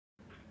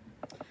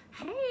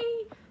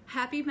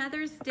Happy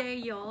Mother's Day,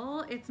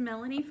 y'all. It's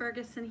Melanie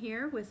Ferguson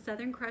here with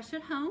Southern Crush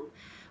at Home,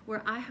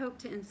 where I hope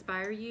to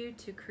inspire you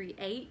to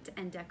create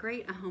and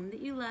decorate a home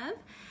that you love.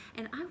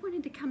 And I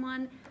wanted to come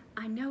on,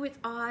 I know it's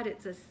odd,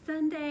 it's a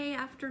Sunday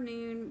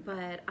afternoon,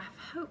 but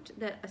I've hoped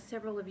that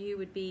several of you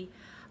would be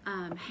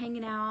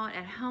hanging out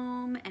at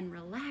home and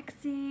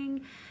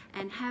relaxing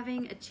and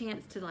having a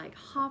chance to like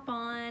hop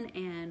on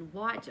and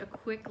watch a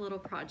quick little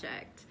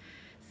project.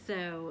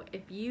 So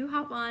if you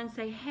hop on,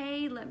 say,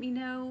 hey, let me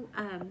know,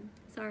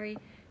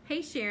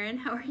 hey Sharon,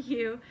 how are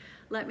you?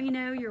 Let me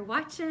know you're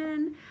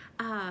watching.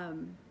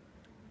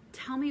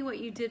 Tell me what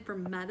you did for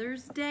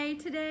Mother's Day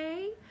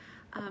today.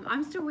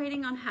 I'm still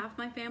waiting on half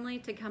my family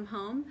to come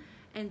home.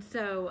 And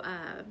so,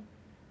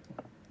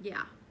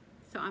 yeah,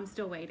 so I'm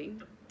still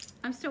waiting.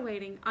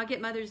 I'll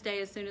get Mother's Day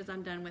as soon as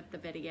I'm done with the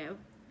video.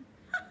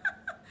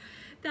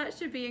 That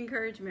should be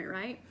encouragement,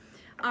 right?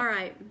 All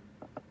right.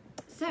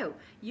 So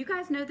you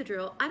guys know the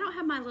drill. I don't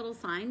have my little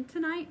sign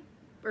tonight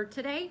or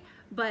today,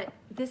 but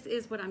this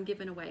is what I'm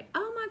giving away.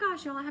 Oh my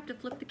gosh, y'all, I have to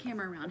flip the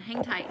camera around.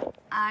 Hang tight.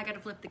 I gotta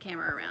flip the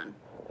camera around.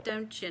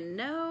 Don't you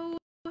know?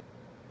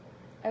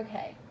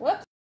 Okay,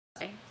 whoops.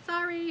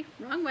 Sorry,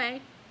 wrong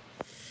way.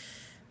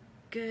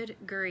 Good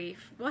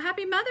grief. Well,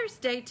 happy Mother's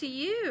Day to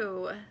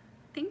you.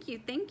 Thank you,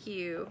 thank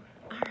you.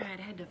 All right,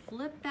 I had to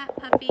flip that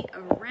puppy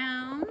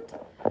around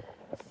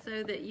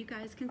so that you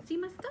guys can see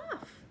my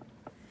stuff.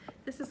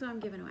 This is what I'm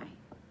giving away.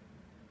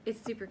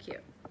 It's super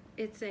cute.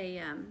 It's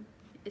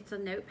a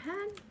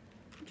notepad.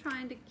 I'm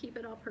trying to keep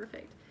it all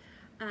perfect.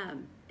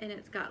 And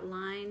it's got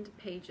lined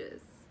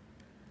pages.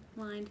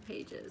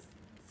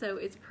 So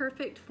it's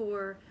perfect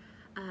for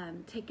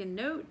taking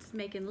notes,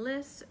 making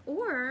lists,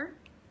 or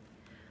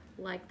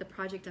like the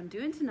project I'm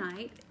doing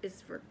tonight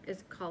is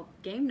called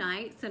Game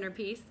Night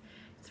Centerpiece.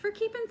 It's for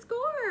keeping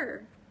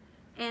score.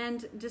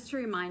 And just to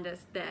remind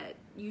us that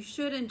you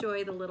should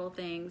enjoy the little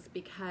things,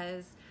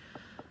 because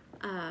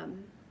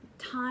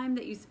time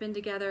that you spend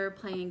together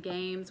playing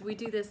games, we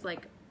do this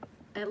like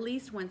at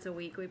least once a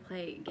week. We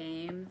play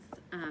games,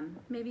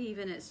 maybe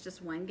even it's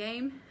just one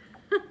game,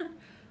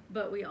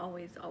 but we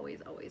always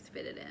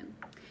fit it in.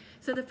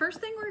 So the first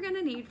thing we're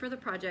gonna need for the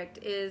project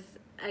is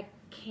a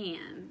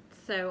can.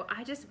 So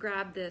I just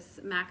grabbed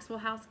this Maxwell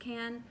House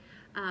can,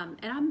 and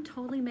I'm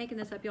totally making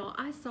this up, y'all.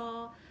 I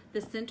saw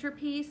the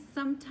Centerpiece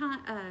some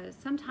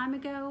time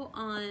ago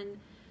on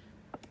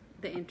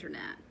the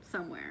internet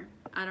somewhere.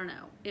 I don't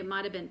know. It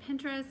might have been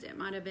Pinterest. It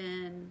might have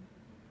been,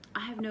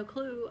 I have no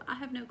clue.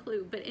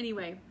 But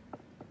anyway,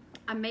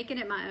 I'm making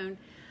it my own.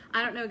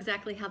 I don't know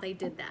exactly how they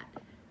did that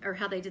or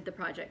how they did the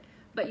project.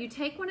 But you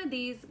take one of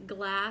these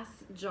glass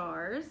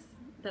jars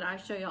that I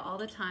show you all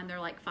the time. They're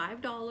like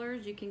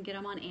 $5. You can get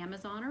them on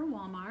Amazon or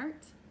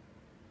Walmart.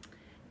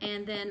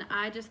 And then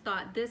I just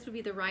thought this would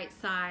be the right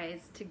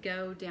size to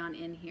go down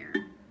in here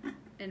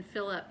and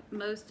fill up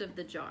most of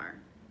the jar.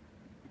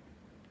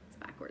 It's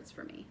backwards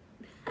for me.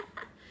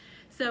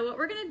 So what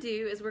we're gonna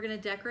do is we're gonna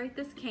decorate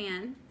this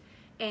can,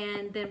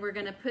 and then we're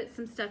gonna put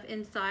some stuff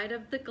inside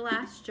of the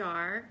glass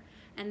jar,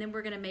 and then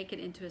we're gonna make it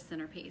into a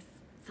centerpiece.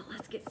 So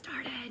let's get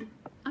started.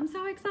 I'm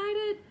so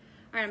excited.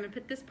 All right, I'm gonna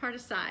put this part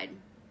aside.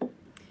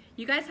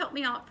 You guys help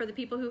me out for the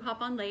people who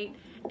hop on late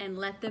and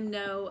let them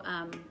know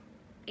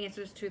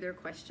answers to their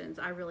questions.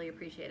 I really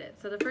appreciate it.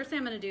 So the first thing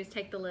I'm gonna do is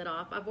take the lid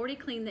off. I've already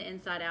cleaned the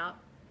inside out.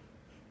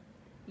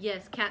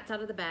 Yes, cat's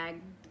out of the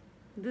bag.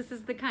 This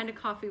is the kind of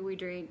coffee we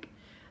drink.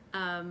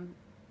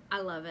 I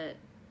love it.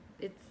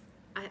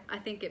 I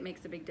think it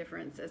makes a big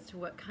difference as to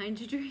what kind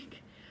you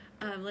drink.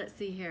 Let's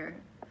see here.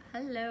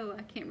 Hello,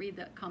 I can't read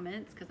the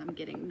comments because I'm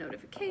getting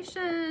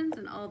notifications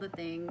and all the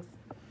things.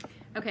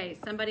 Okay,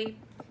 somebody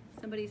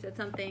said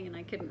something and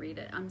I couldn't read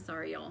it. I'm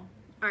sorry, y'all.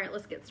 All right,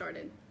 let's get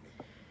started.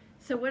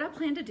 So what I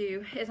plan to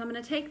do is I'm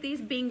gonna take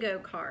these bingo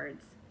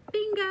cards.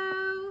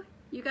 Bingo!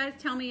 You guys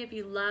tell me if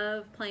you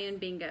love playing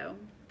bingo.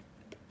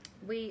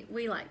 We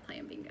like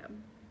playing bingo.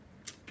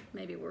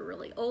 Maybe we're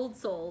really old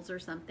souls or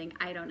something,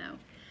 I don't know.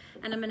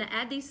 And I'm gonna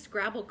add these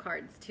Scrabble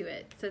cards to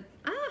it. So,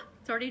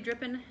 it's already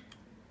dripping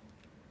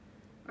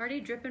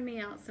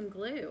me out some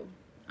glue.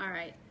 All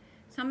right,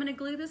 so I'm gonna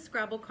glue the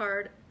Scrabble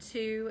card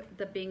to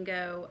the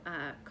bingo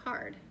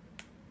card.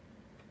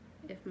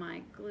 If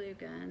my glue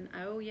gun,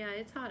 oh yeah,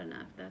 it's hot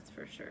enough, that's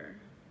for sure.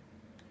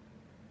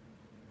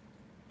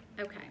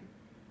 Okay.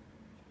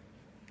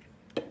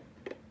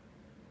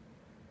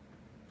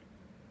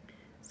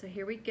 So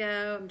here we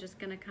go. I'm just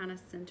gonna kind of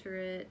center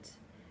it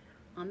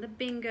on the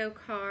bingo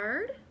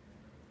card.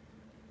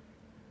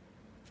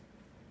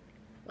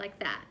 Like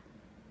that.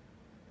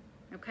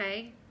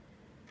 Okay?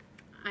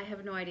 I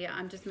have no idea.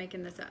 I'm just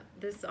making this up.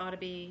 This ought to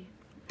be,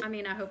 I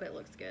mean, I hope it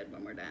looks good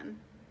when we're done.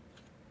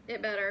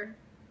 It better.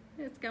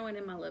 It's going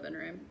in my living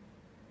room.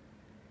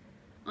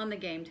 On the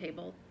game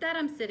table that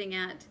I'm sitting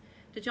at.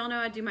 Did y'all know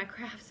I do my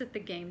crafts at the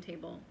game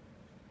table?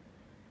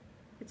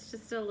 It's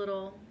just a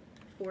little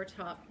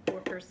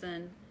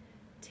four-person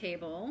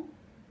table,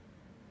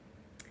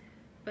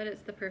 but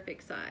it's the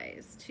perfect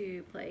size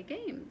to play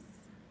games.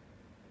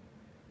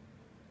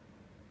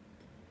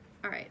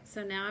 All right,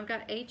 so now I've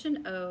got H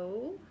and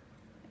O,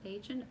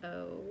 H and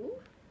O.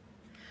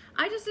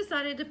 I just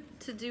decided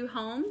to do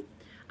home.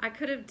 I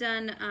could have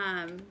done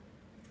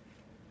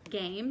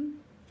game.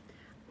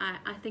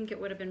 I think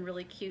it would have been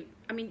really cute.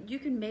 I mean, you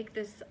can make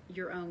this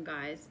your own,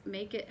 guys.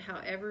 Make it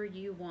however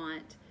you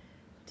want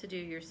to do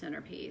your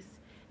centerpiece.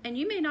 And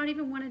you may not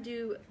even want to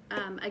do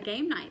a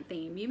game night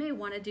theme. You may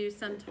want to do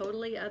some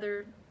totally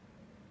other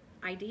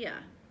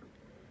idea,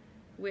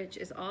 which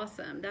is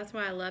awesome. That's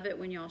why I love it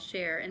when y'all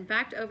share. In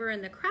fact, over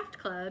in the craft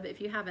club, if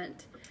you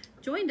haven't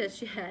joined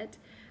us yet,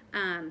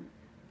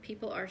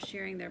 people are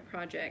sharing their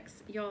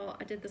projects. Y'all,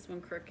 I did this one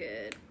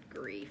crooked.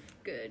 Grief,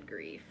 good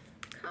grief.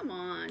 Come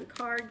on,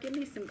 card, give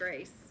me some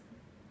grace.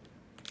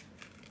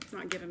 It's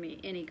not giving me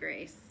any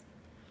grace.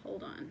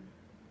 Hold on.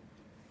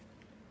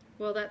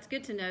 Well, that's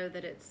good to know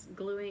that it's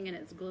gluing and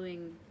it's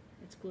gluing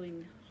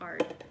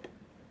hard.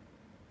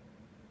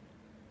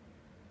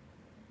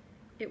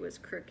 It was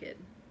crooked.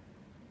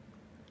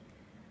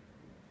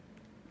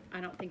 I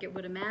don't think it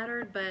would have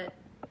mattered, but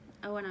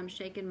oh, and I'm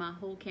shaking my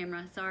whole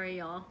camera. Sorry,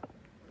 y'all.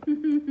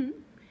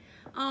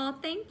 Oh,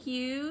 thank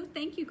you.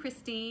 Thank you,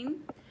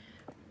 Christine.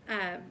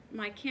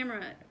 My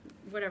camera,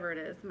 whatever it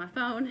is, my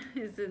phone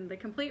is in the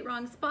complete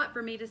wrong spot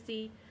for me to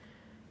see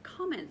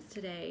comments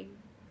today.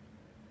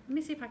 Let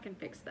me see if I can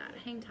fix that.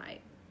 Hang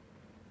tight.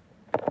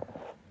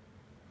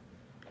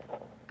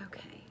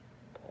 Okay.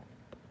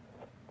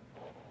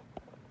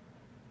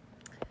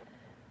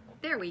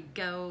 There we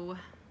go.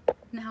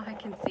 Now I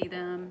can see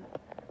them.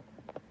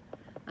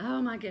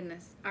 Oh my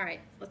goodness. All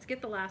right, let's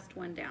get the last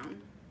one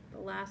down. The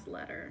last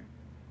letter.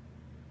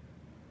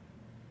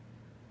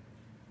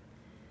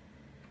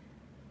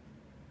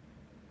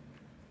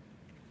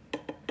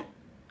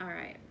 All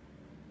right.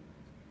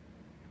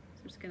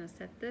 So I'm just gonna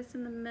set this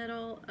in the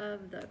middle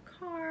of the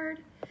card.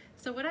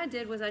 So what I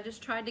did was I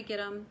just tried to get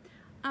them.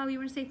 Oh, you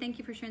want to say thank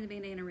you for sharing the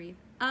bandana wreath?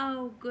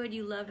 Oh, good.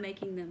 You love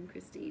making them,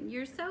 Christine.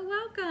 You're so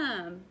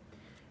welcome.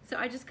 So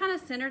I just kind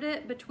of centered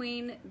it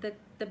between the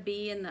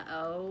B and the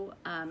O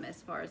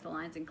as far as the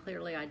lines, and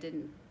clearly I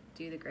didn't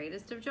do the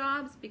greatest of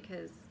jobs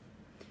because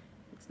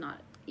it's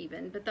not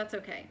even, but that's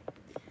okay.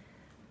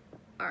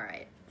 All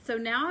right, so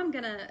now I'm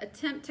gonna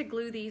attempt to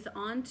glue these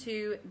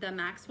onto the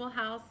Maxwell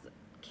House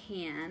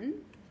can,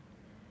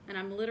 and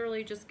I'm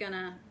literally just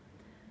gonna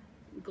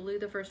glue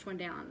the first one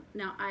down.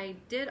 Now I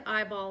did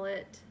eyeball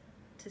it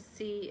to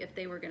see if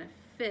they were gonna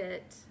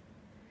fit,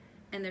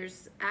 and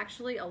there's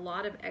actually a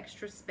lot of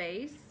extra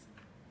space.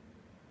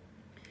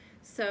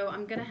 So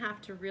I'm gonna have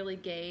to really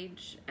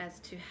gauge as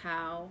to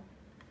how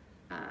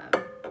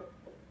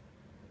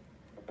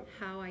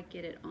I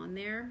get it on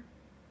there.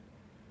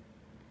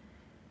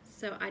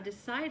 So I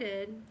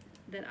decided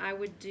that I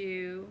would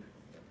do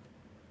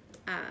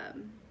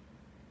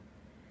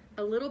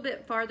a little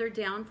bit farther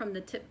down from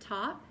the tip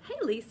top. Hey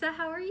Lisa,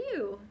 how are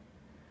you?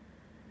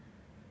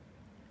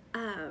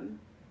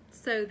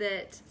 So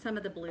that some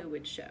of the blue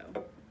would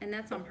show, and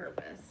that's on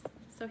purpose.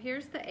 So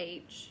here's the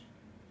H,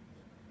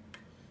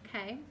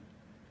 okay?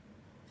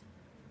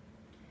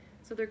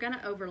 So they're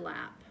gonna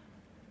overlap.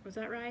 Was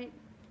that right?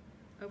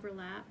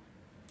 Overlap?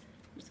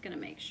 I'm just gonna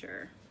make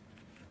sure,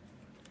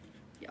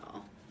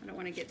 y'all. I don't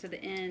wanna get to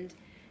the end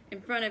in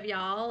front of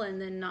y'all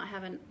and then not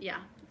having, yeah,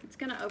 it's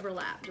gonna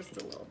overlap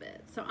just a little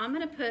bit. So I'm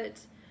gonna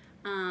put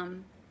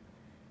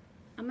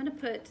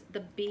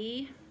the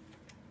B.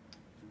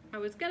 I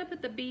was gonna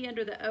put the B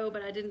under the O,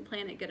 but I didn't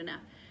plan it good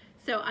enough.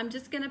 So I'm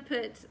just gonna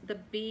put the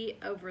B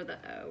over the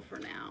O for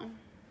now.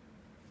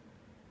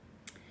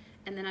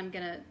 And then I'm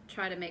gonna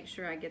try to make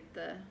sure I get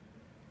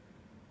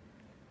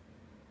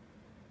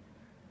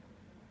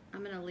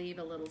I'm gonna leave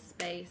a little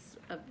space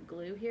of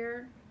glue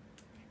here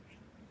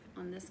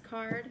on this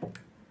card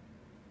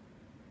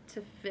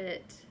to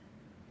fit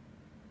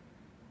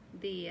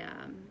the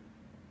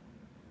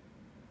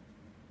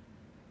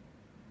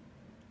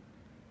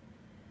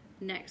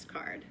next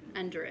card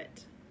under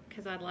it,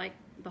 because I'd like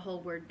the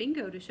whole word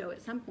bingo to show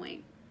at some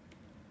point.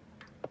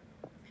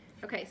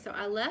 Okay, so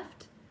I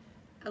left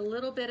a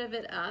little bit of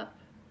it up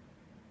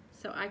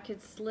so I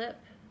could slip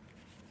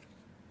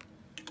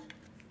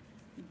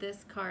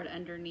this card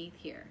underneath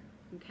here,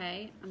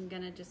 okay? I'm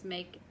gonna just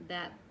make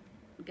that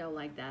go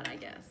like that, I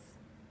guess.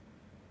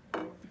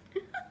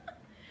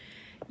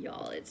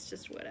 Y'all, it's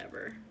just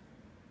whatever.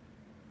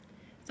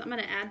 So I'm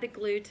gonna add the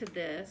glue to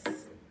this.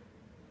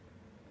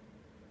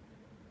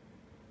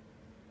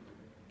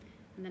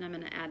 And then I'm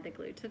gonna add the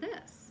glue to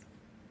this.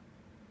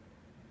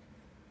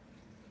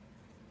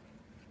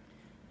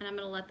 And I'm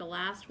gonna let the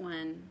last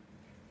one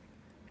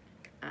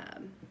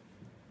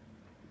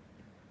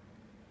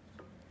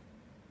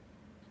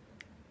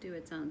do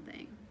its own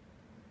thing.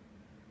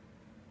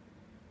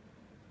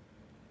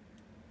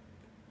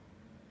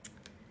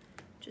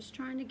 Just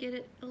trying to get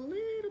it a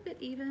little bit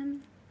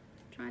even,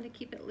 trying to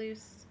keep it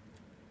loose.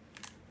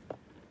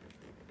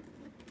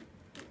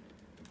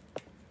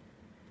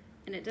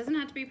 And it doesn't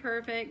have to be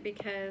perfect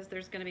because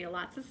there's gonna be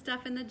lots of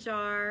stuff in the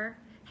jar.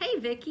 Hey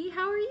Vicky,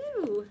 how are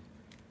you?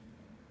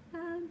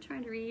 I'm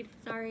trying to read,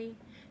 sorry.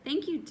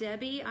 Thank you,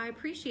 Debbie, I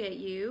appreciate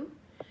you.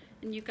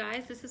 And you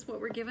guys, this is what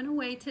we're giving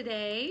away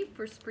today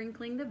for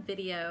sprinkling the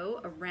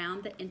video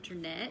around the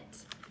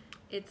internet.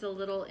 It's a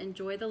little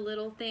enjoy the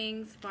little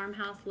things,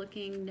 farmhouse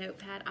looking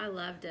notepad. I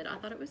loved it. I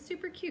thought it was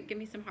super cute. Give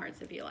me some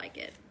hearts if you like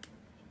it.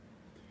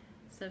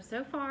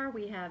 So far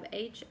we have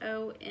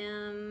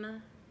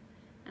H-O-M,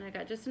 and I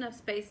got just enough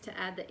space to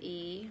add the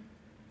E.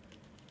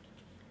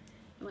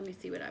 Let me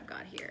see what I've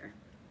got here.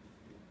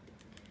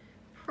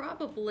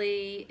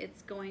 Probably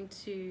it's going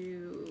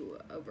to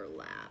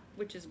overlap,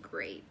 which is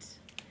great.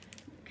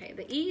 Okay,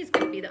 the E is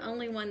going to be the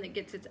only one that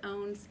gets its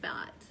own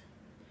spot.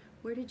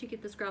 Where did you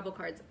get the Scrabble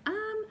cards?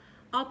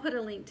 I'll put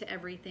a link to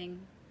everything.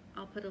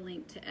 I'll put a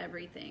link to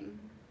everything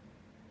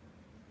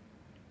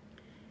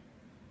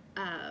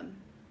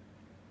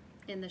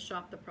in the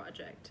Shop the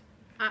Project.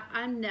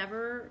 I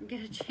never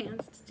get a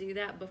chance to do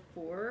that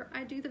before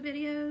I do the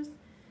videos,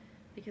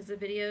 because the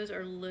videos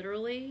are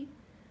literally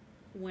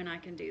when I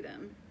can do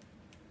them.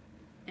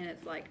 And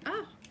it's like,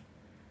 oh,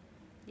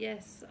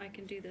 yes, I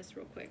can do this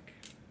real quick.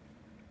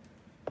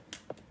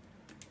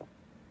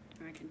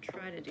 Or I can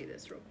try to do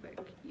this real quick,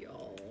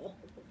 y'all.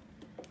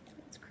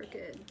 It's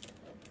crooked.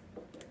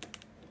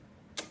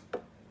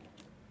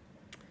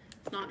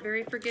 It's not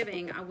very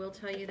forgiving, I will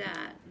tell you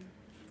that.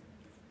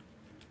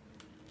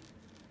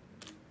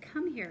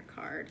 Come here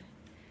card.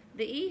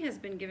 The E has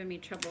been giving me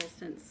trouble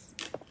since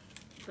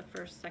the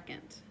first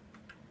second.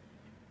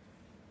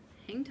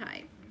 Hang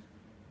tight.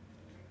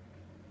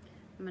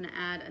 I'm gonna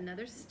add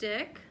another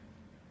stick.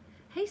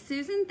 Hey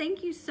Susan,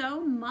 thank you so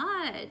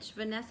much.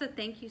 Vanessa,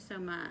 thank you so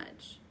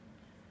much.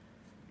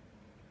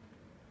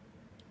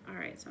 All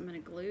right, so I'm gonna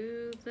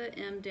glue the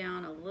M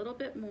down a little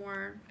bit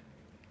more.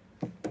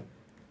 And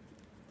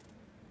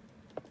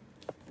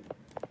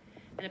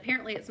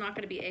apparently it's not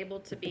gonna be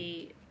able to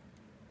be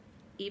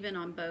even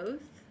on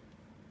both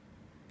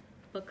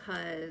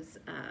because,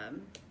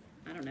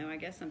 I don't know, I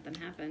guess something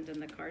happened and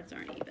the cards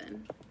aren't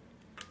even.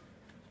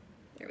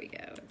 There we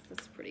go,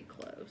 it's pretty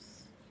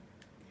close.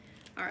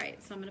 All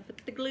right, so I'm gonna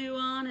put the glue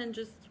on and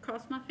just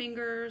cross my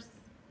fingers.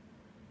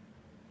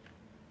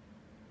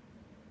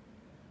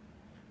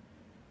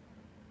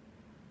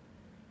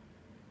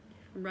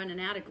 I'm running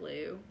out of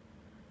glue,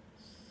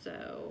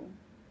 so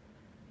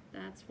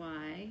that's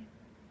why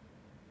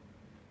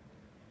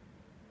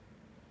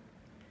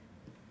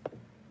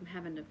I'm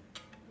having to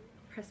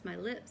press my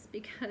lips,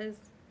 because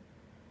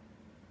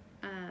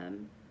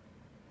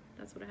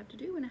that's what I have to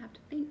do when I have to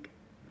think.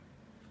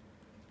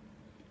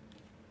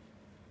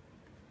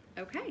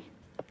 Okay,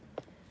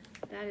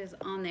 that is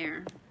on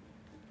there.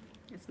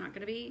 It's not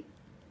gonna be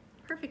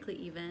perfectly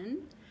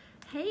even.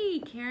 Hey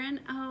Karen,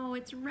 oh,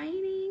 it's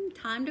raining.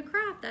 Time to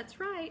craft, that's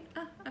right.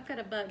 Oh, I've got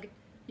a bug.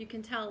 You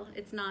can tell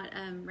it's not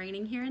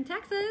raining here in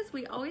Texas.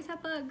 We always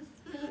have bugs.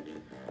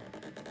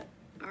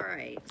 All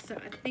right, so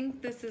I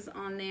think this is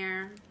on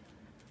there.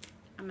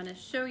 I'm gonna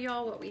show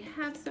y'all what we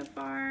have so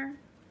far.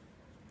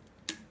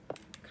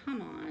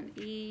 Come on,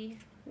 E,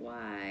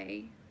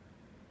 Y.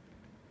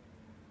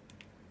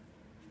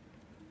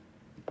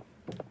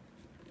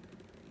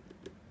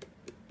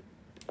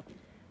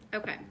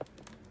 Okay.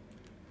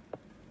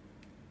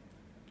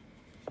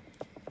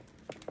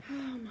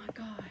 Oh my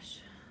gosh.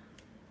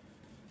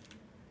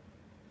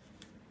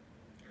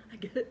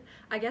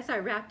 I guess I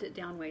wrapped it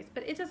down ways,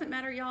 but it doesn't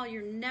matter, y'all.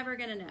 You're never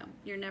gonna know.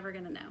 You're never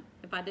gonna know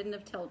if I didn't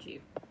have told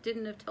you.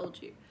 Didn't have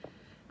told you.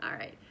 All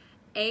right.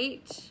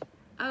 H.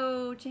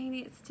 Oh,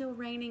 Janie, it's still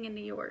raining in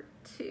New York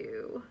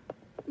too.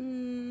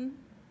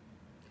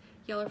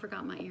 Y'all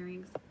forgot my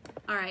earrings.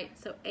 All right,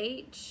 so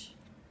H,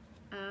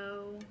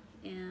 O,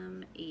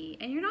 M, E.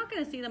 And you're not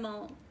gonna see them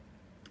all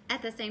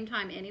at the same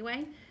time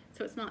anyway,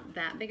 so it's not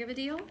that big of a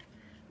deal,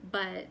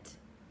 but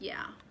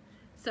yeah.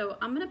 So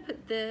I'm gonna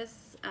put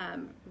this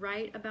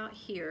right about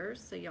here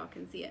so y'all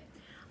can see it.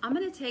 I'm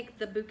gonna take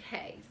the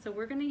bouquet. So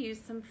we're gonna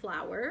use some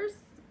flowers,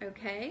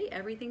 okay?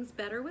 Everything's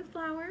better with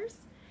flowers.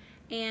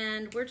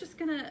 And we're just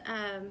gonna,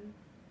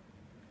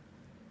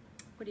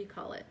 what do you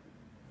call it?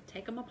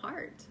 Take them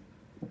apart.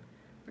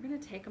 We're gonna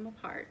take them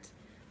apart.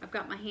 I've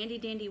got my handy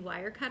dandy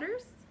wire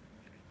cutters.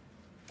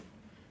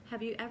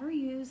 Have you ever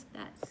used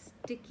that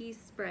sticky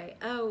spray?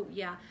 Oh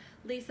yeah,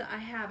 Lisa, I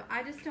have.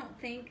 I just don't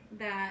think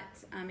that,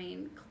 I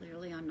mean,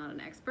 clearly I'm not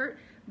an expert,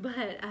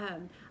 but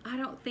I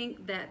don't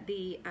think that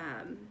the,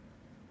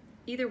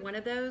 either one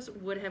of those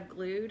would have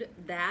glued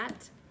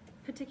that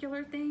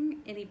particular thing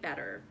any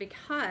better,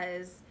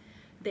 because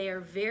they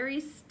are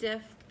very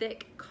stiff,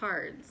 thick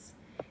cards.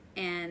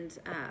 And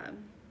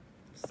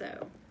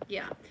so,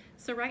 yeah.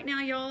 So right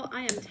now, y'all,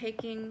 I am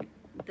taking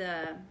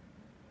the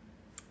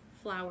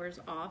flowers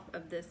off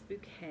of this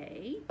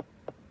bouquet.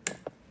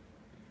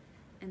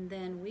 And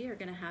then we are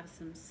gonna have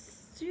some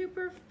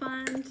super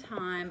fun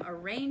time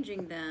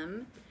arranging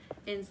them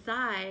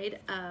inside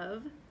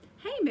of,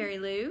 hey Mary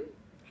Lou,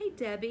 hey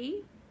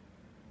Debbie.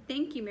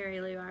 Thank you, Mary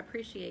Lou, I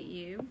appreciate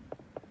you.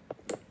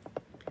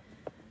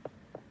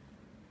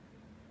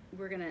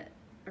 We're gonna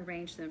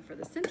arrange them for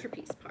the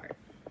centerpiece part.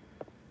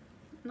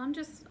 And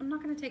I'm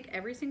not gonna take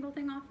every single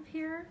thing off of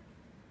here,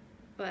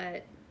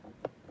 but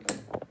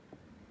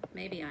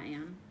maybe I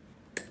am.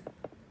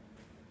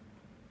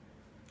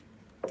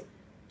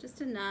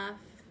 just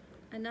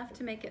enough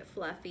to make it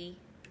fluffy.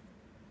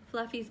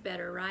 Fluffy's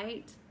better,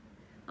 right?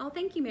 Oh,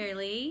 thank you, Mary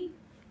Lee.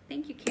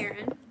 Thank you,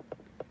 Karen.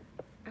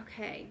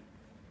 Okay.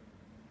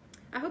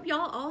 I hope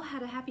y'all all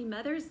had a happy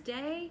Mother's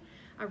Day.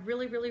 I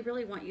really, really,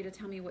 really want you to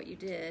tell me what you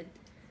did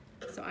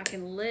so I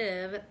can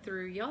live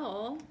through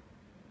y'all,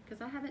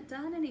 because I haven't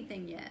done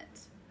anything yet.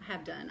 I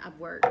have done. I've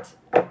worked.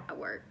 I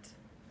worked.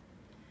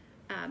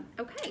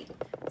 Okay.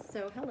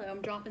 So, hello.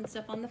 I'm dropping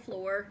stuff on the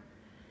floor.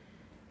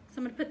 So,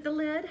 I'm going to put the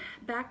lid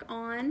back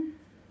on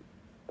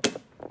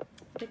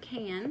the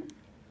can,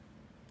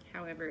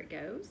 however it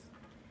goes.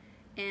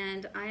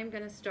 And I'm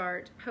going to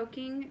start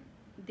poking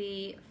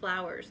the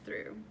flowers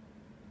through.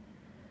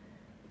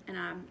 And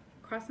I'm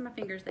crossing my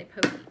fingers. They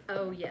poke.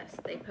 Oh, yes.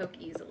 They poke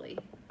easily.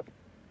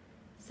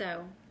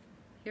 So,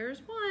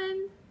 here's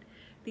one.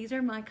 These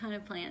are my kind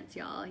of plants,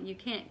 y'all. You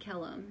can't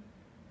kill them.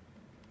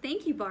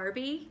 Thank you,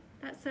 Barbie.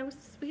 That's so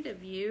sweet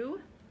of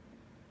you.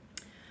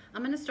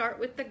 I'm going to start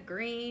with the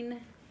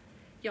green.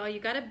 Y'all,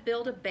 you got to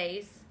build a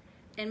base.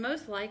 And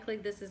most likely,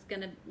 this is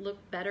going to look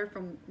better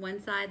from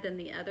one side than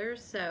the other.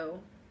 So,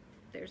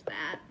 there's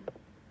that.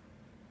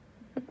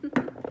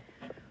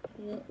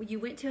 You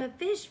went to a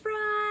fish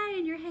fry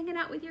and you're hanging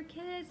out with your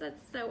kids.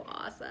 That's so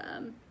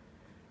awesome.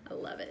 I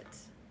love it.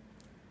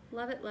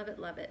 Love it, love it,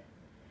 love it.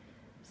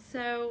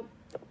 So,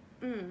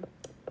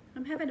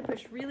 I'm having to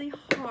push really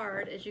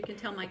hard. As you can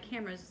tell, my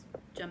camera's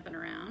jumping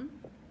around.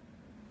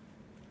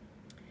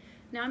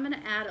 Now I'm going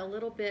to add a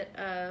little bit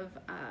of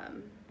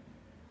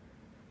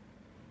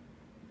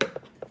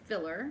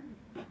filler.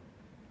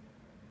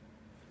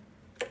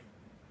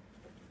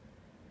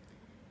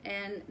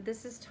 And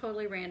this is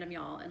totally random,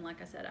 y'all. And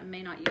like I said, I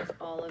may not use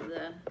all of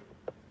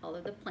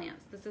the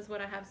plants. This is what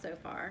I have so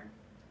far.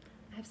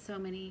 I have so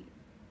many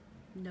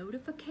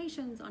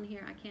notifications on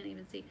here I can't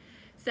even see.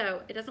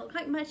 So it doesn't look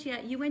like much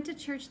yet. You went to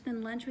church,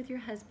 then lunch with your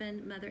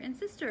husband, mother, and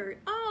sister.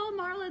 Oh,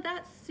 Marla,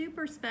 that's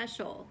super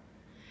special.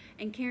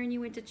 And Karen,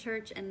 you went to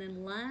church and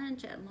then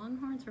lunch at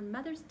Longhorns for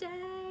Mother's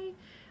Day.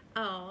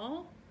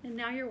 Oh, and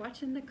now you're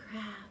watching the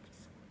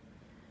crafts.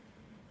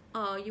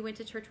 Oh, you went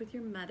to church with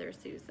your mother,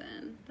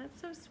 Susan. That's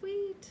so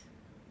sweet.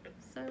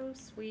 So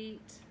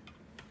sweet.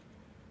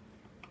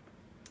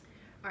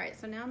 All right,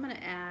 so now I'm going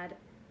to add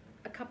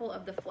a couple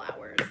of the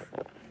flowers.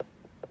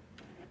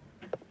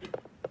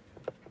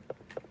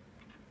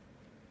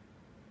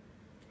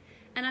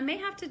 And I may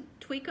have to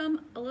tweak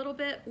them a little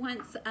bit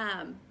once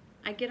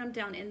I get them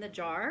down in the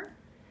jar,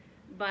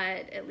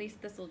 but at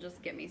least this will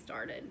just get me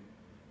started.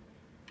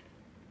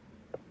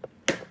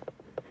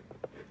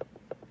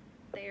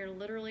 They are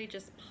literally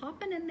just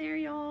popping in there,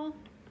 y'all,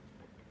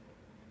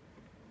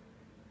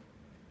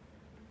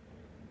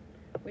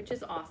 which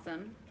is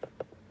awesome,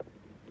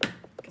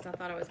 because I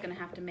thought I was going to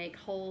have to make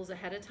holes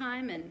ahead of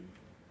time, and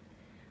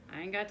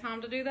I ain't got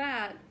time to do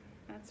that.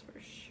 That's for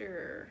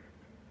sure.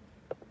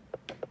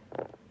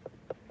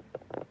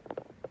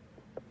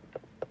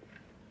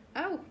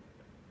 Oh,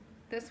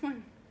 this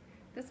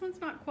one's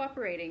not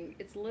cooperating.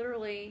 It's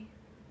literally,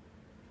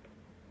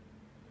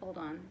 hold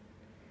on.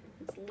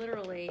 It's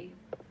literally,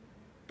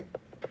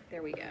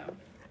 there we go.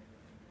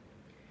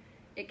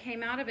 It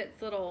came out of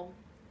its little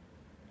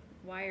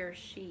wire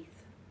sheath.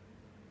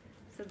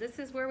 So this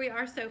is where we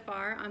are so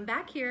far. I'm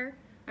back here,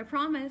 I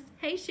promise.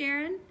 Hey,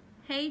 Sharon.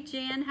 Hey,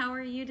 Jan, how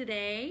are you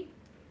today?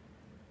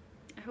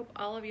 I hope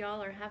all of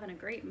y'all are having a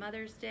great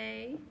Mother's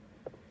Day.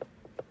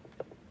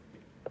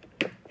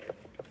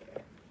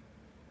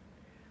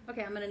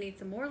 Okay, I'm gonna need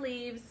some more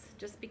leaves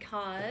just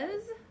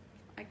because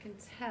I can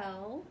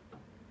tell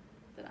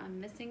that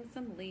I'm missing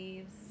some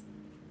leaves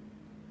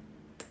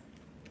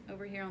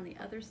over here on the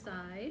other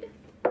side.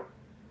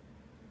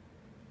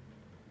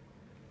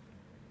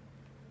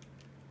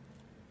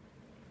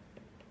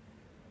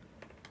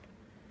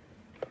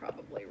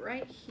 Probably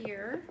right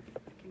here.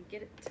 I can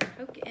get it to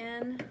poke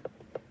in.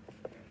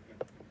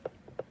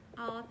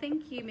 Oh,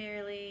 thank you,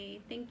 Mary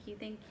Lee. Thank you,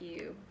 thank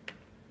you.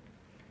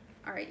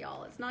 All right,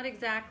 y'all, it's not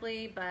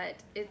exactly, but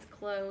it's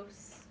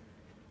close,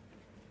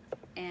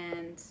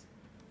 and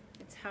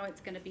it's how it's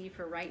gonna be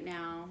for right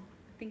now.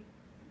 I think,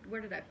 where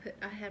did I put,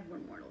 I had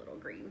one more little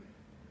green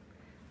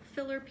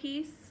filler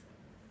piece.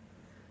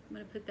 I'm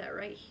gonna put that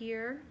right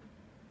here.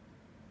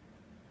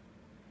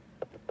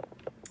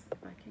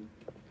 If I can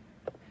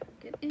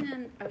get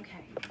in,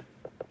 okay.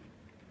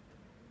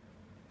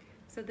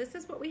 So this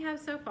is what we have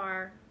so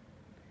far.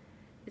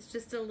 It's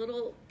just a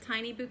little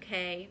tiny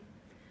bouquet,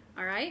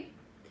 all right?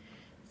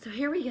 So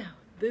here we go.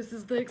 This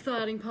is the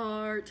exciting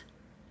part.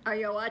 Are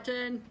you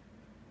watching?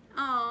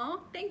 Aw,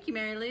 thank you,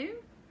 Mary Lou.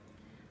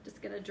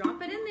 Just gonna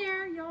drop it in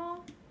there,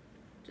 y'all.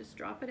 Just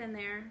drop it in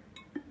there.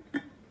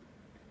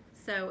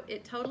 So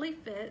it totally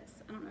fits.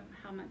 I don't know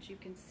how much you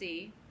can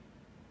see.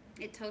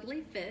 It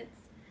totally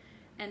fits.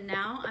 And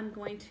now I'm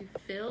going to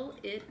fill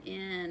it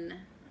in.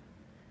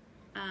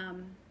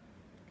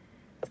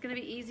 It's gonna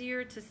be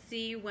easier to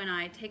see when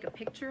I take a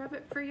picture of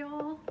it for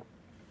y'all.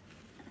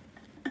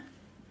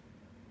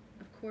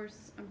 Of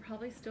course, I'm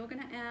probably still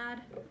gonna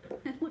add,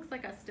 it looks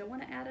like I still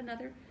wanna add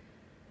another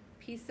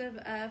piece of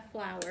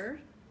flour.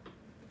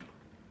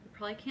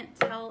 probably can't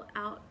tell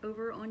out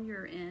over on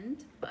your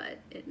end, but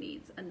it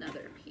needs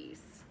another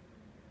piece.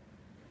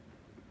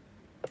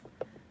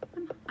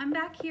 I'm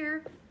back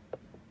here,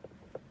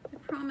 I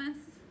promise.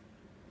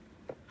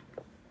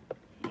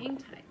 Hang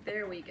tight,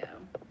 there we go.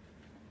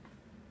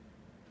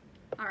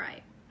 All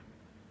right.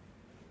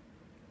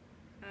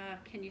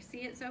 Can you see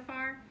it so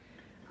far?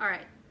 All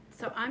right,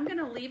 so I'm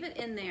gonna leave it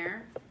in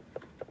there,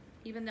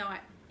 even though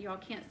y'all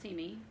can't see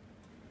me.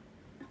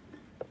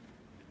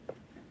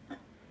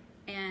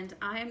 And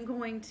I'm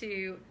going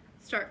to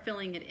start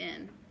filling it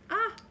in.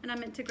 And I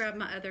meant to grab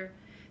my other.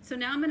 So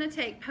now I'm gonna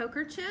take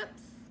poker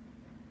chips.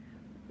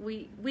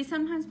 We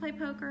sometimes play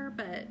poker,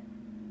 but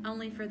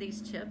only for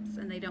these chips,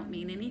 and they don't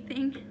mean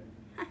anything.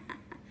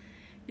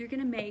 You're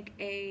gonna make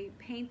a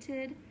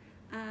painted,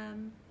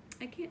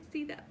 I can't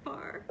see that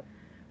far,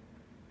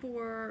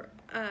 for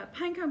a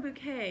pine cone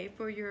bouquet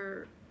for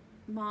your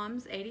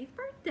mom's 80th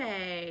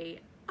birthday.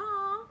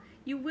 Aw,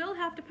 you will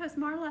have to post,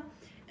 Marla.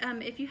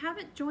 If you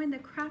haven't joined the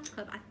craft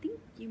club, I think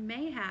you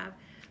may have,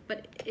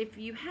 but if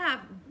you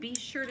have, be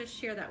sure to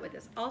share that with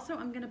us. Also,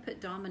 I'm gonna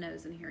put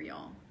dominoes in here,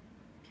 y'all.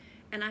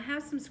 And I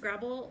have some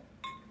Scrabble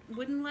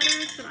wooden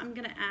letters that I'm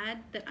gonna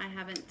add that I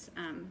haven't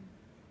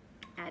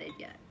added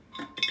yet.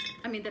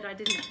 I mean, that I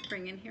didn't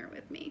bring in here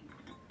with me.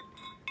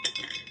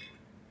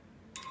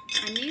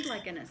 I need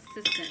like an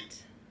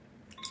assistant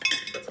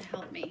to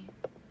help me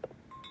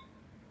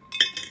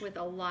with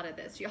a lot of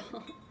this,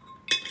 y'all.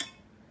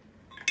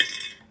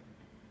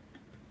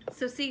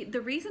 So see, the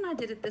reason I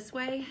did it this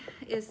way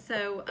is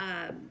so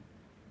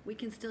we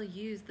can still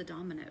use the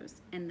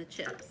dominoes and the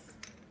chips.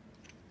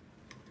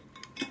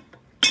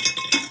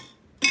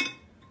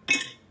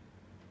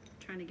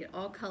 Trying to get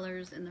all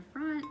colors in the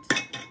front.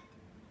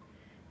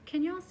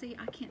 Can y'all see?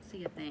 I can't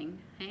see a thing.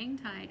 Hang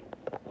tight.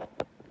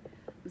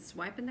 I'm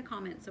swiping the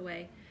comments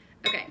away.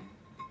 Okay.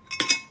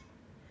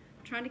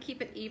 I'm trying to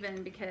keep it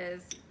even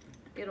because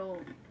it'll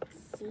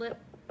slip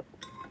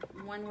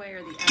one way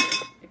or the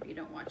other if you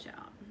don't watch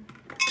out.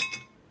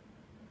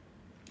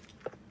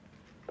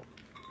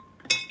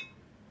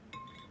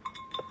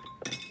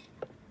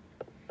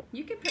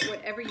 You can put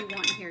whatever you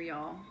want here,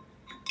 y'all.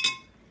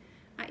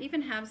 I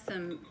even have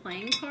some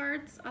playing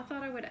cards I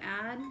thought I would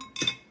add,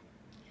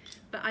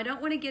 but I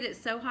don't want to get it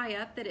so high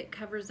up that it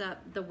covers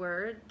up the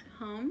word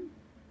home.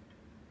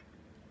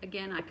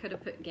 Again, I could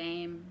have put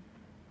game,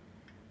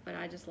 but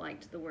I just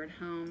liked the word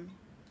home.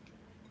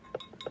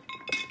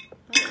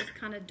 Thought it was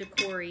kind of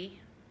decorish.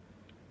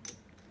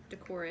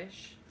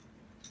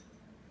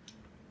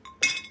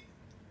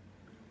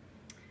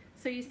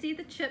 So you see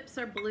the chips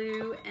are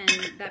blue,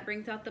 and that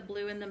brings out the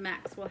blue in the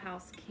Maxwell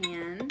House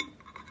can.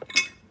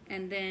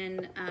 And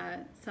then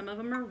some of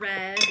them are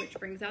red, which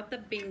brings out the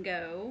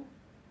bingo.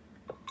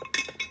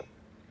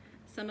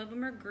 Some of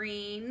them are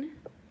green,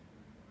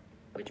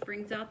 which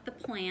brings out the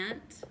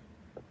plant.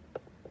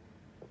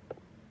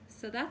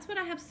 So that's what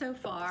I have so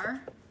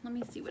far. Let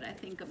me see what I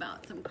think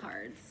about some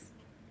cards.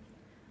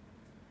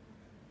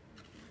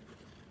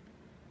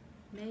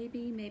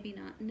 Maybe, maybe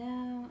not.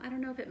 No, I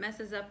don't know if it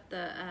messes up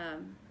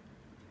the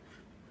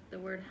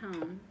word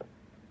home.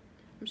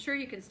 I'm sure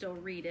you can still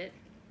read it.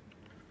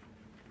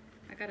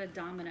 I got a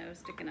domino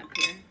sticking up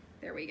here.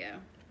 There we go.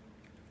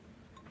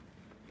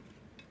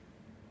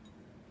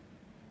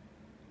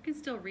 You can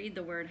still read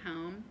the word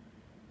home.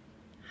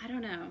 I don't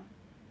know.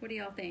 What do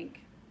y'all think?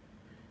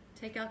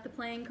 Take out the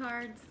playing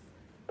cards?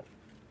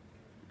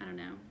 I don't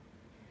know.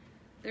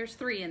 There's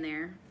 3 in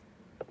there.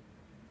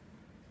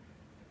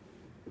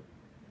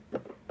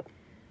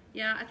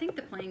 Yeah, I think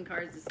the playing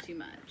cards is too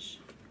much.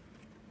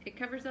 It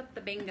covers up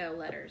the bingo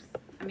letters.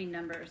 I mean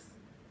numbers.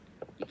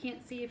 You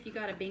can't see if you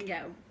got a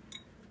bingo.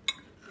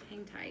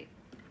 Hang tight.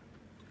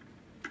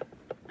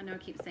 I know I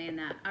keep saying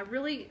that. I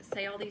really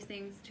say all these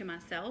things to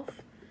myself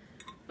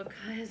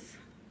because,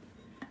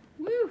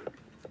 woo.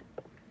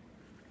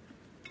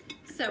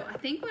 So I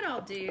think what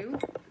I'll do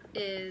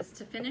is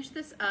to finish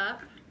this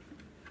up,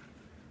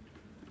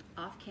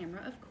 off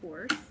camera of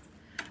course,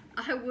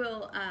 I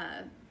will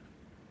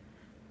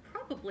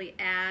probably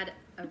add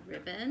a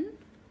ribbon,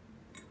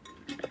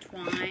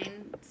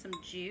 twine, some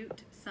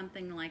jute,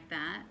 something like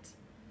that.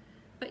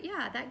 But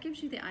yeah, that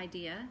gives you the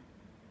idea.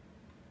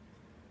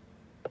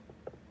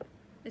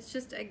 It's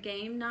just a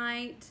game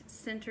night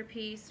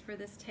centerpiece for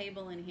this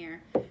table in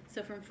here.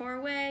 So from far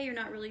away, you're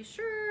not really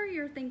sure,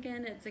 you're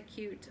thinking it's a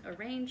cute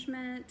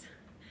arrangement.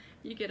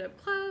 You get up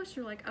close,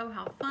 you're like, oh,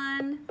 how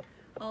fun,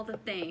 all the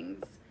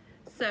things.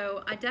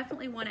 So I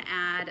definitely want to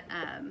add,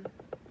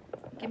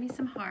 give me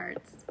some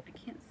hearts, I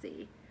can't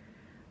see.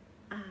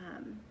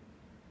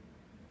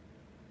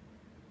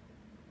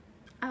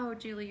 Oh,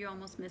 Julie, you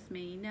almost missed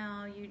me.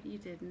 No, you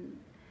didn't.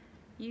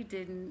 You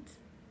didn't.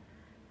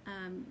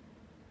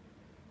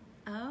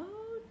 Oh,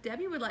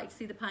 Debbie would like to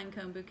see the pine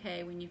cone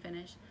bouquet when you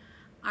finish.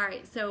 All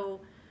right, so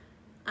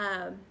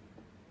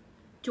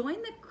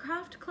join the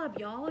craft club,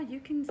 y'all. You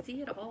can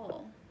see it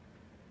all.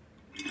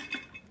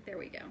 There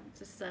we go.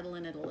 Just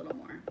settling it a little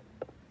more.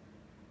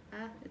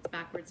 It's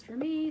backwards for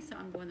me, so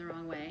I'm going the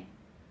wrong way.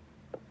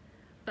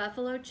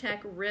 Buffalo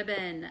check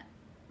ribbon.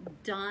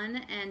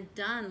 Done and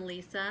done,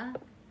 Lisa.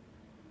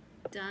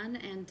 Done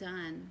and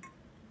done.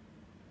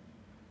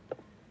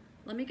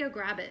 Let me go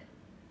grab it.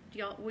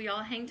 Will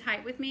y'all hang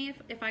tight with me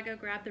if I go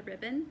grab the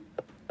ribbon?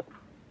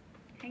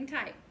 Hang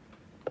tight.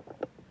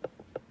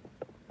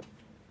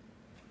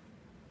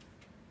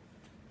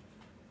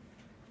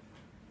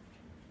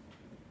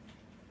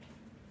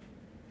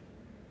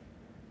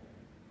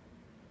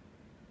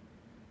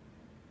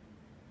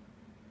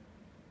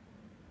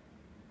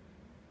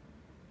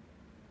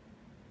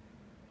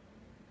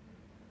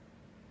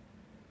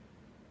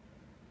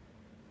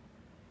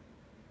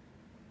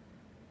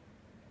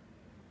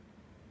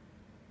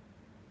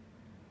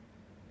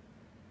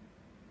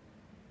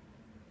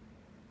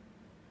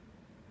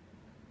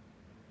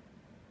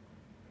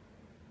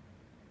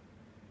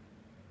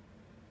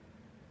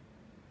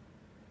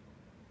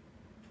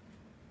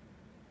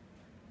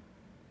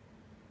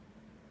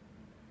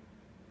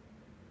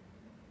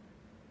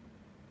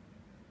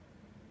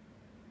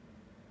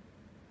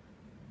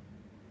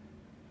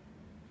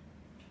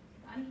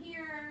 I'm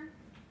here.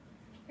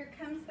 Here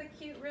comes the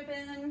cute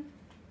ribbon.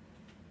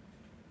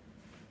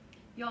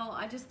 Y'all,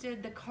 I just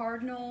did the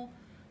cardinal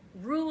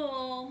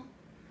rule.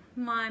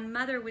 My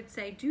mother would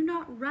say, do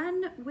not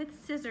run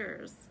with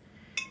scissors.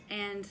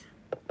 And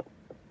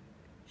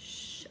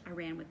shh, I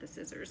ran with the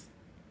scissors.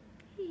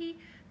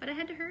 But I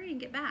had to hurry and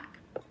get back.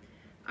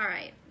 All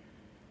right.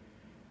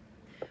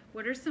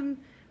 What are some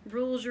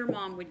rules your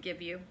mom would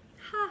give you?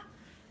 Ha!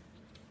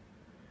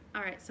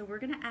 All right, so we're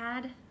gonna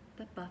add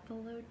the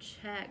buffalo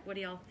check. What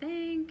do y'all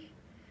think?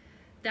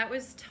 That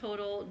was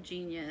total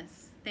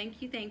genius.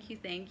 Thank you, thank you,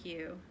 thank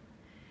you.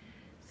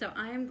 So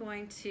I am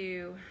going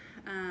to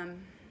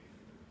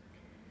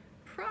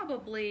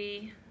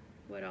probably,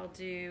 what I'll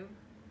do,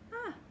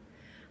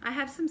 I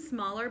have some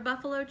smaller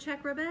buffalo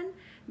check ribbon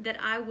that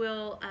I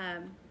will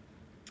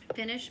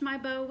finish my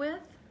bow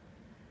with.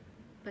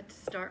 But to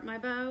start my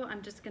bow,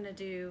 I'm just gonna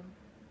do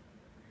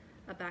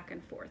a back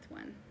and forth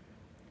one.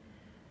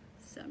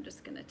 So I'm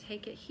just gonna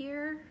take it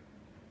here.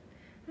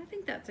 I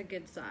think that's a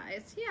good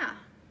size, yeah.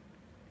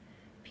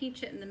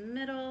 Pinch it in the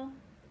middle.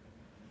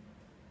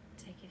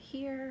 Take it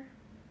here.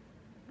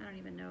 I don't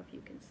even know if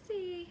you can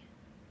see.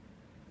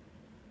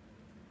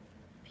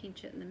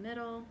 Pinch it in the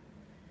middle.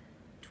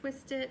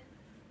 Twist it.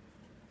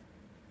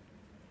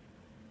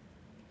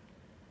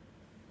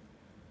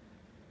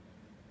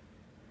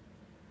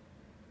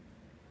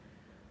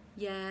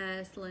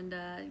 Yes,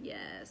 Linda,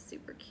 yes,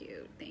 super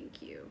cute,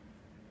 thank you.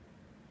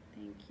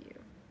 Thank you.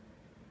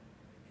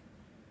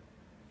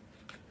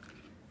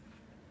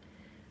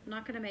 I'm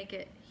not gonna make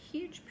it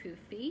huge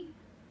poofy,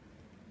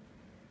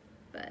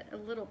 but a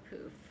little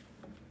poof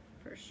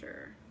for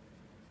sure.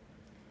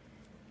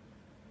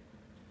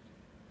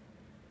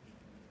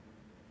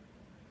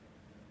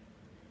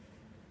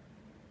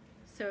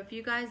 So if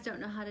you guys don't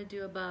know how to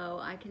do a bow,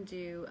 I can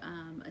do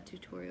a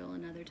tutorial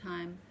another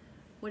time.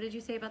 What did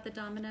you say about the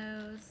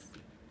dominoes,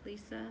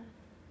 Lisa?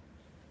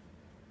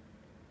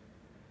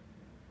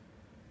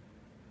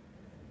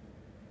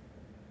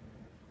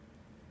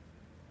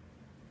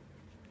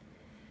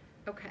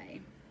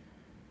 Okay.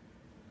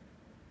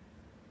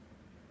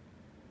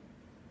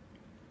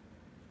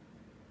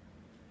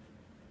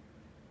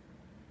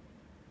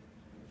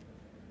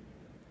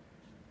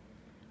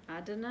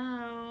 I don't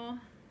know.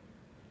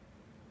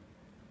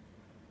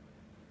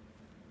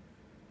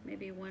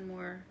 Maybe one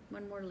more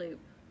loop.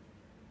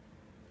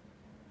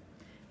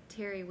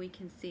 Terry, we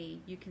can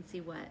see. You can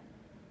see what?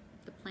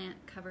 The plant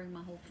covering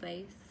my whole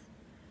face.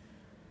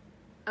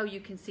 Oh, you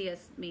can see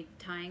me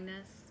tying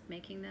this,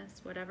 making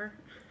this, whatever.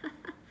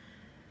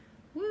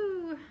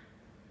 Woo!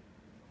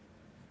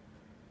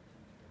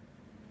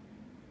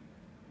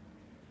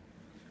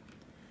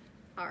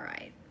 All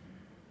right,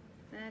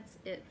 that's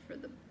it for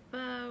the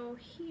bow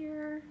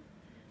here.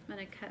 I'm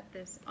gonna cut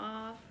this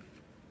off.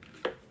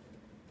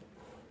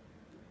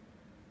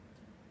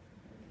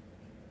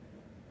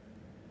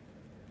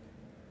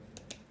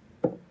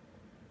 I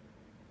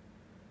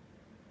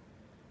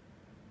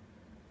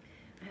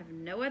have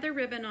no other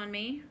ribbon on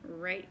me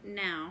right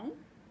now.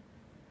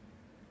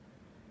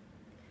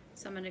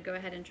 So I'm gonna go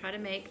ahead and try to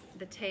make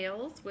the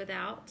tails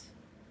without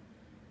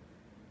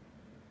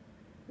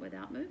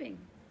moving.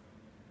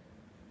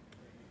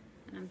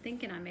 And I'm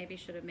thinking I maybe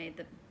should have made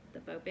the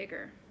bow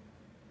bigger.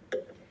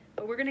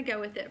 But we're gonna go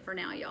with it for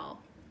now, y'all.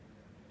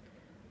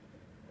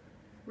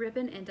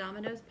 Ribbon and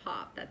dominoes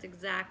pop, that's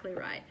exactly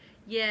right.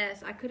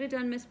 Yes, I could have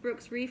done Miss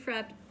Brooks'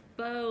 refrabbed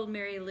bow,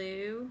 Mary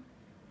Lou.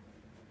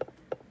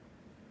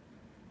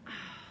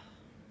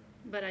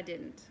 But I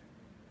didn't.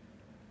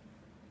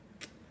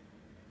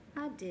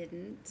 I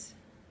didn't.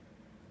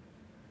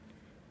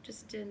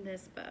 Just in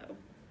this bow.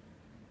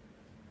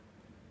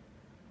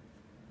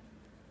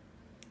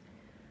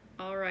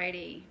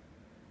 Alrighty.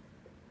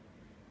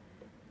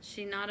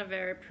 She's not a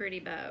very pretty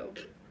bow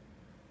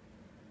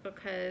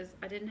because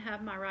I didn't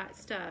have my right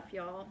stuff,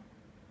 y'all.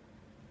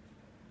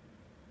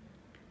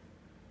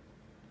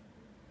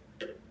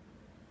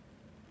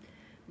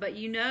 But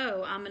you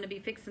know I'm gonna be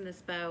fixing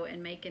this bow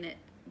and making it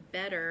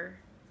better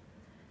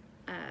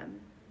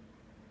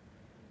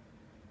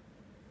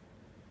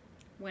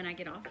when I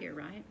get off here,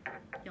 right?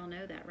 Y'all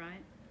know that,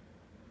 right?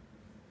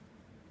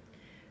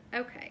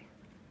 Okay.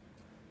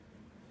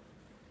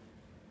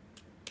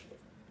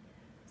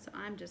 So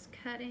I'm just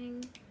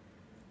cutting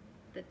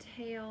the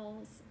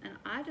tails, and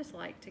I just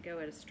like to go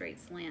at a straight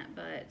slant,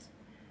 but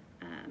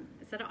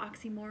is that an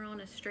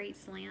oxymoron, a straight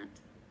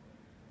slant?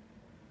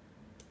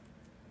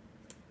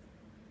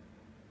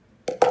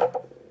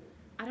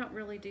 I don't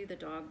really do the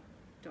dog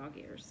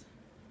ears.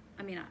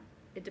 I mean,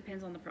 it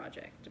depends on the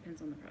project.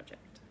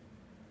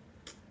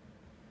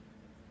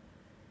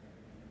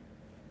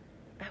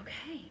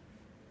 Okay,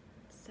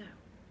 so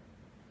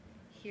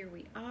here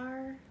we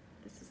are.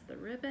 This is the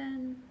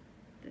ribbon.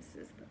 This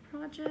is the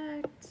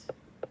project.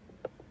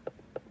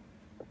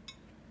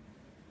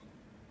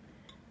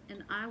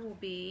 And I will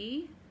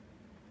be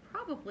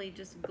probably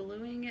just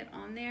gluing it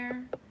on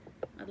there.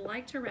 I'd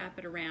like to wrap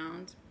it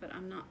around, but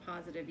I'm not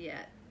positive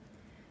yet.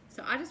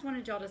 So I just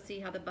wanted y'all to see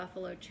how the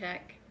buffalo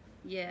check,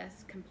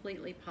 yes,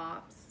 completely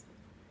pops.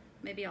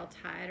 Maybe I'll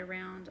tie it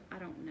around, I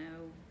don't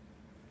know.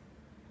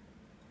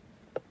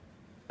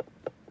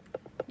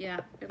 Yeah,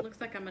 it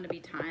looks like I'm gonna be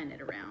tying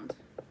it around.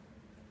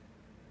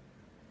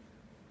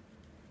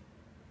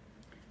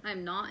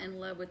 I'm not in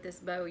love with this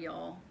bow,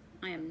 y'all.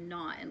 I am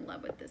not in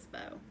love with this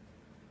bow.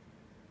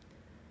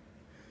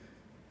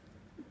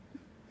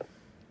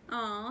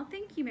 Aw,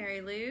 thank you,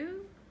 Mary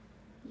Lou.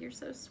 You're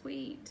so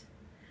sweet.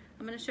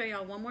 I'm gonna show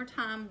y'all one more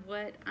time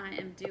what I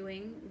am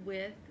doing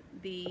with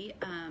the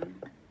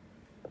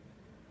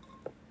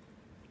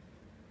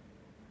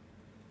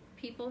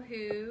people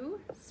who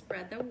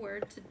spread the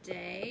word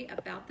today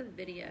about the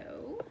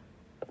video.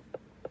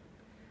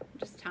 I'm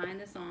just tying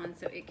this on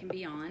so it can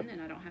be on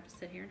and I don't have to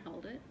sit here and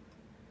hold it.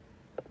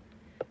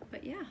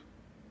 But yeah.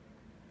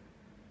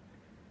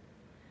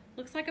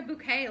 Looks like a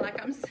bouquet, like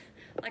I'm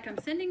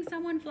sending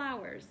someone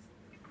flowers.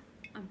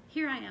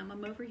 Here I am,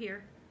 I'm over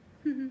here.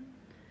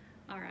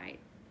 All right,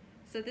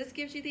 so this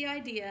gives you the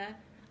idea.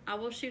 I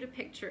will shoot a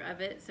picture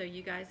of it so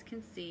you guys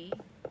can see.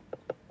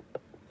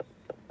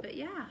 But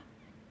yeah,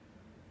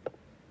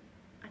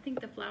 I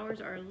think the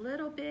flowers are a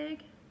little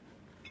big,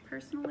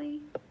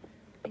 personally.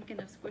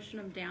 Thinking of squishing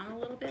them down a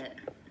little bit.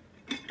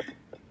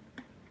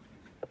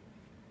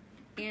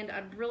 And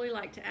I'd really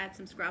like to add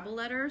some Scrabble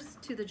letters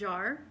to the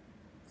jar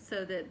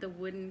so that the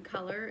wooden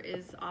color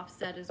is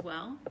offset as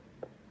well.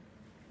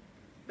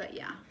 But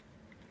yeah,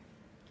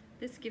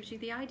 this gives you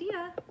the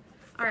idea.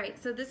 All right,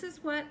 so this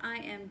is what I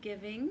am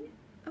giving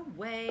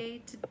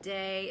away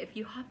today. If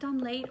you hopped on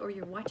late or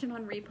you're watching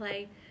on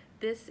replay,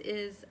 this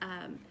is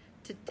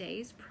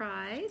today's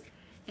prize,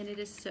 and it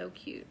is so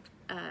cute.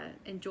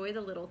 Enjoy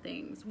the little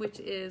things, which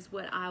is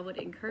what I would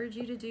encourage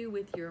you to do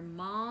with your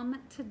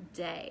mom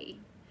today.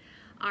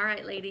 All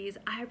right, ladies,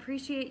 I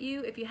appreciate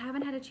you. If you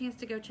haven't had a chance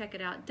to go check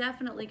it out,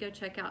 definitely go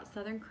check out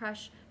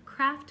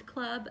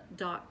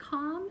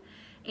southern-crush-craft-club.com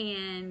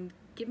and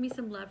give me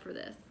some love for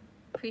this.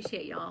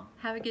 Appreciate y'all.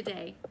 Have a good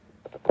day.